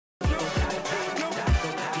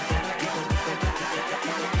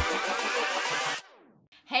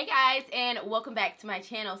Hi guys, and welcome back to my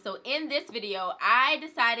channel. So in this video, I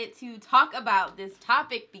decided to talk about this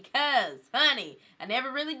topic because, honey, I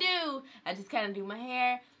never really do. I just kind of do my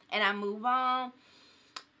hair and I move on.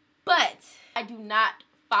 But I do not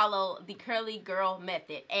follow the curly girl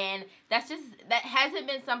method, and that hasn't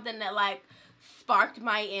been something that like sparked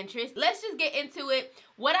my interest. Let's just get into it.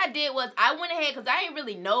 What I did was I went ahead, because I didn't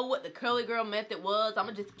really know what the curly girl method was. I'm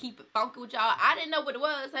gonna just keep it funky with y'all. I didn't know what it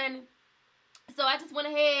was, honey. So I just went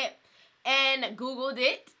ahead and Googled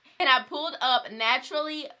it, and I pulled up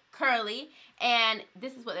naturally curly, and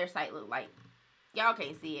this is what their site looked like. Y'all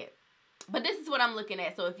can't see it, but this is what I'm looking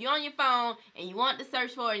at. So if you're on your phone and you want to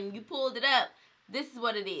search for it and you pulled it up, this is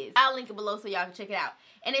what it is. I'll link it below so y'all can check it out.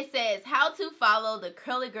 And it says how to follow the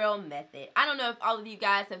curly girl method. I don't know if all of you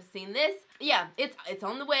guys have seen this. Yeah, it's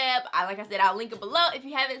on the web. Like I said, I'll link it below if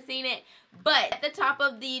you haven't seen it. But at the top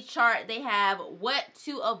of the chart, they have what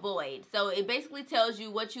to avoid. So it basically tells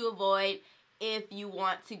you what you avoid if you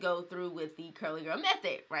want to go through with the curly girl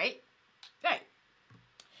method, right? Right.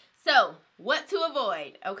 So, what to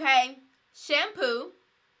avoid, okay? Shampoo,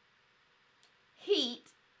 heat,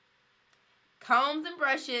 combs and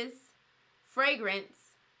brushes, fragrance,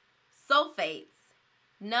 sulfates,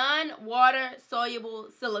 non-water soluble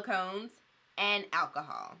silicones, and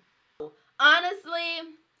alcohol.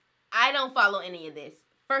 Honestly, I don't follow any of this.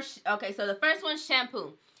 Okay, so the first one,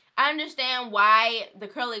 shampoo. I understand why the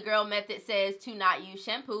curly girl method says to not use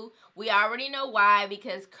shampoo. We already know why,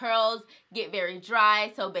 because curls get very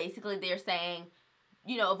dry. So basically they're saying,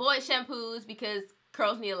 you know, avoid shampoos because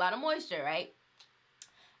curls need a lot of moisture, right?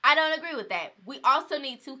 I don't agree with that. We also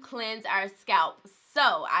need to cleanse our scalp.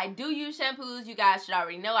 So I do use shampoos. You guys should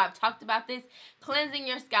already know. I've talked about this. Cleansing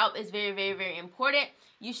your scalp is very, very, very important.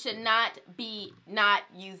 You should not be not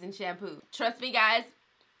using shampoo. Trust me, guys,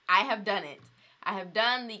 I have done it. I have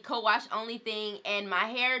done the co-wash only thing, and my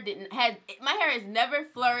hair has never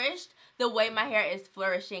flourished the way my hair is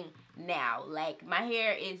flourishing now. Like, my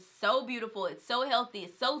hair is so beautiful. It's so healthy.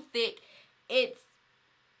 It's so thick.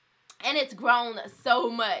 And it's grown so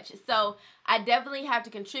much. So I definitely have to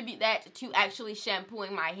contribute that to actually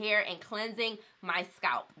shampooing my hair and cleansing my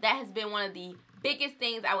scalp. That has been one of the biggest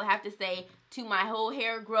things I would have to say to my whole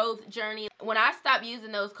hair growth journey. When I stopped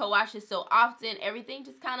using those co-washes so often, everything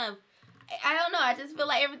just kind of, I don't know, I just feel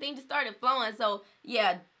like everything just started flowing. So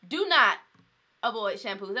yeah, do not avoid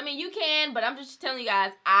shampoos. I mean, you can, but I'm just telling you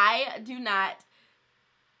guys, I do not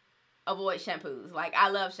avoid shampoos. Like, I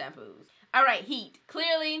love shampoos. All right, heat.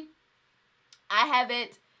 Clearly, I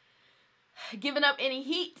haven't given up any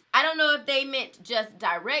heat. I don't know if they meant just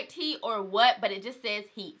direct heat or what, but it just says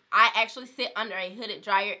heat. I actually sit under a hooded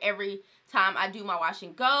dryer every time I do my wash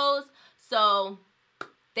and goes. So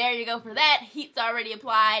there you go for that. Heat's already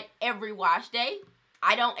applied every wash day.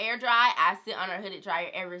 I don't air dry. I sit under a hooded dryer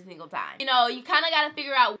every single time. You know, you kind of got to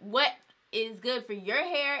figure out what is good for your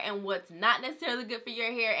hair and what's not necessarily good for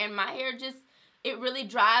your hair. And my hair just, it really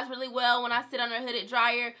dries really well when I sit under a hooded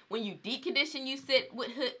dryer. When you deep condition, you sit with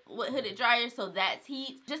hooded dryer, so that's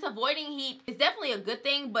heat. Just avoiding heat is definitely a good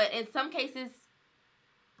thing, but in some cases,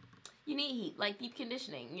 you need heat. Like deep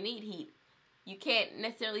conditioning, you need heat. You can't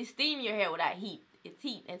necessarily steam your hair without heat. It's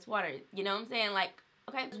heat, it's water, you know what I'm saying? Like,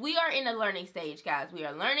 okay, we are in a learning stage, guys. We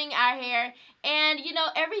are learning our hair, and you know,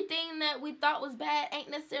 everything that we thought was bad ain't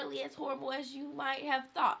necessarily as horrible as you might have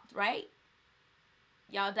thought, right?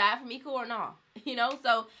 Y'all die from equal or not, you know?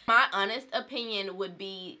 So my honest opinion would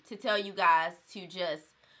be to tell you guys to just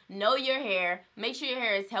know your hair. Make sure your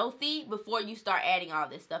hair is healthy before you start adding all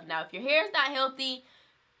this stuff. Now, if your hair is not healthy,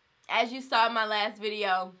 as you saw in my last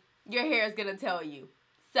video, your hair is going to tell you.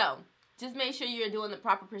 So just make sure you're doing the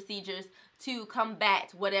proper procedures to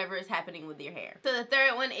combat whatever is happening with your hair. So the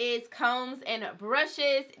third one is combs and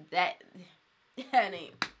brushes. That,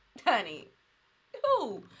 honey,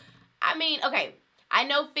 ooh. I mean, okay. I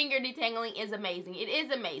know finger detangling is amazing. It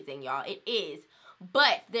is amazing, y'all. It is.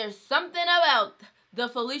 But there's something about the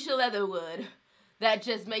Felicia Leatherwood that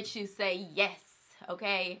just makes you say yes,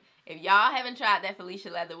 okay? If y'all haven't tried that Felicia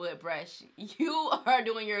Leatherwood brush, you are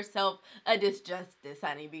doing yourself a disjustice,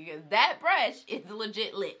 honey, because that brush is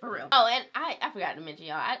legit lit, for real. Oh, and I forgot to mention,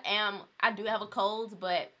 y'all, I do have a cold,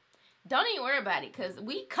 but don't even worry about it, because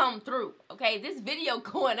we come through, okay? This video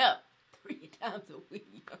going up 3 times a week,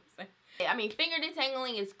 you know what I'm saying? I mean, finger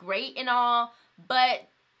detangling is great and all, but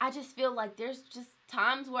I just feel like there's just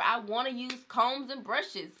times where I want to use combs and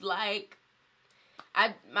brushes. Like,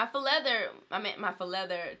 my Felicia,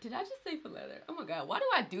 did I just say Felicia? Oh my God, why do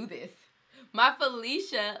I do this? My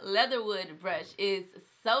Felicia Leatherwood brush is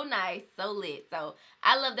so nice, so lit. So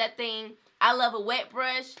I love that thing. I love a wet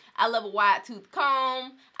brush. I love a wide tooth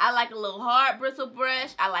comb. I like a little hard bristle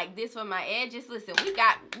brush. I like this for my edges. Listen,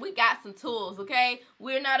 we got some tools, okay?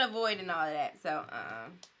 We're not avoiding all of that. So,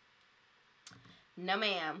 no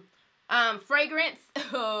ma'am. Fragrance.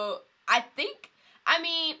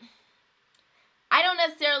 I don't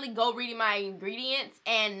necessarily go reading my ingredients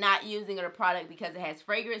and not using a product because it has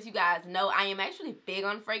fragrance. You guys know I am actually big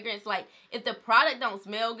on fragrance. Like, if the product don't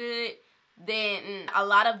smell good, then a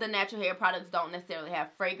lot of the natural hair products don't necessarily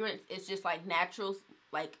have fragrance. It's just like naturals,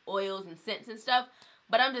 like oils and scents and stuff.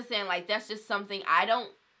 But I'm just saying, like, that's just something I don't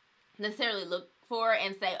necessarily look for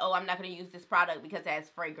and say, oh, I'm not going to use this product because it has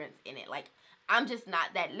fragrance in it. Like, I'm just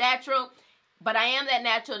not that natural. But I am that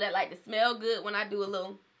natural that like to smell good when I do a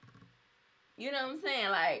little, you know what I'm saying?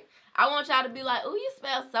 Like, I want y'all to be like, oh, you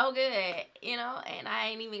smell so good, you know, and I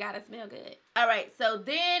ain't even got to smell good. All right, so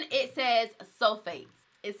then it says sulfates.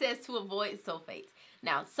 It says to avoid sulfates.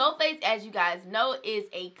 Now, sulfates, as you guys know, is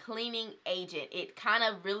a cleaning agent. It kind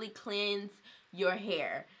of really cleans your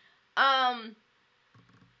hair.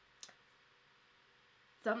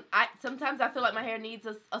 Sometimes I feel like my hair needs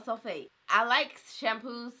a sulfate. I like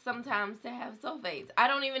shampoos sometimes to have sulfates. I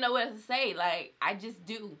don't even know what to say. Like, I just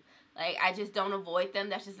do. Like, I just don't avoid them.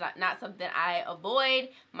 That's just not something I avoid.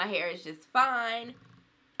 My hair is just fine.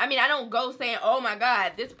 I mean, I don't go saying, oh my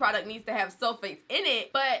God, this product needs to have sulfates in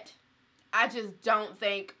it. But I just don't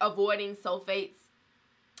think avoiding sulfates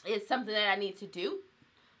is something that I need to do.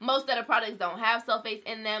 Most of the products don't have sulfates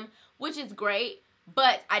in them, which is great.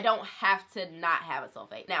 But I don't have to not have a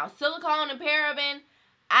sulfate. Now, silicone and paraben,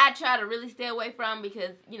 I try to really stay away from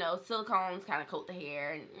because, you know, silicones kind of coat the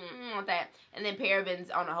hair and want that. And then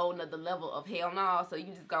parabens on a whole nother level of hell no, so you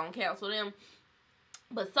just go and cancel them.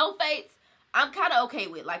 But sulfates, I'm kind of okay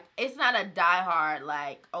with. Like, it's not a die-hard,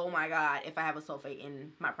 like, oh my God, if I have a sulfate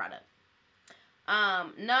in my product.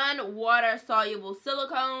 Non-water soluble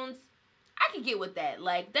silicones, I could get with that.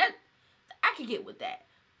 Like, that, I could get with that.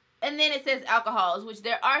 And then it says alcohols, which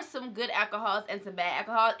there are some good alcohols and some bad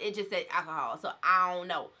alcohols. It just says alcohol, so I don't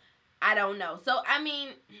know. I don't know. So, I mean,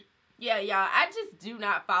 yeah, y'all, I just do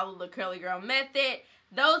not follow the curly girl method.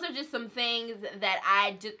 Those are just some things that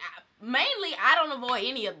mainly, I don't avoid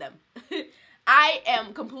any of them. I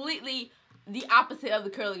am completely the opposite of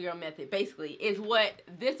the curly girl method, basically, is what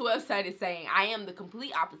this website is saying. I am the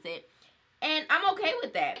complete opposite. And I'm okay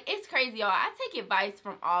with that. It's crazy, y'all. I take advice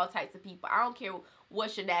from all types of people. I don't care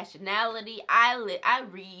what's your nationality. I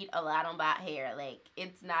read a lot about hair. Like,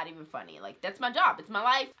 it's not even funny. Like, that's my job. It's my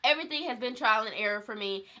life. Everything has been trial and error for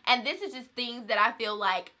me. And this is just things that I feel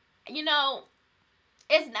like, you know,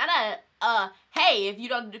 it's not hey, if you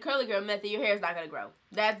don't do the curly girl method, your hair is not going to grow.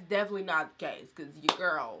 That's definitely not the case. Because your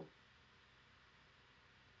girl...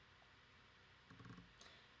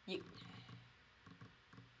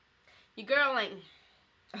 Your girl ain't...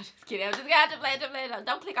 I'm just kidding. I'm just gonna play.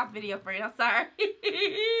 Don't click off the video, friend. I'm sorry.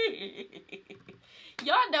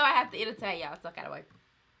 Y'all know I have to entertain y'all some kind of way.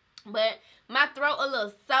 But my throat a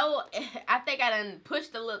little sore. I think I done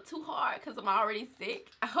pushed a little too hard because I'm already sick.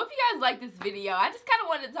 I hope you guys like this video. I just kind of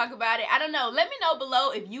wanted to talk about it. I don't know. Let me know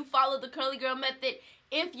below if you follow the curly girl method.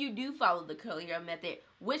 If you do follow the curly girl method,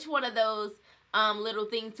 which one of those little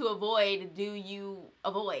things to avoid do you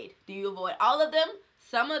avoid? Do you avoid all of them?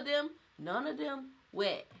 Some of them? None of them?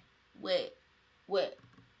 Wet. Alright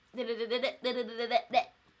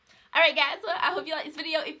guys, well, I hope you liked this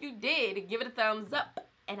video. If you did, give it a thumbs up.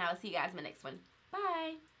 And I will see you guys in my next one.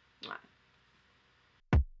 Bye. Mwah.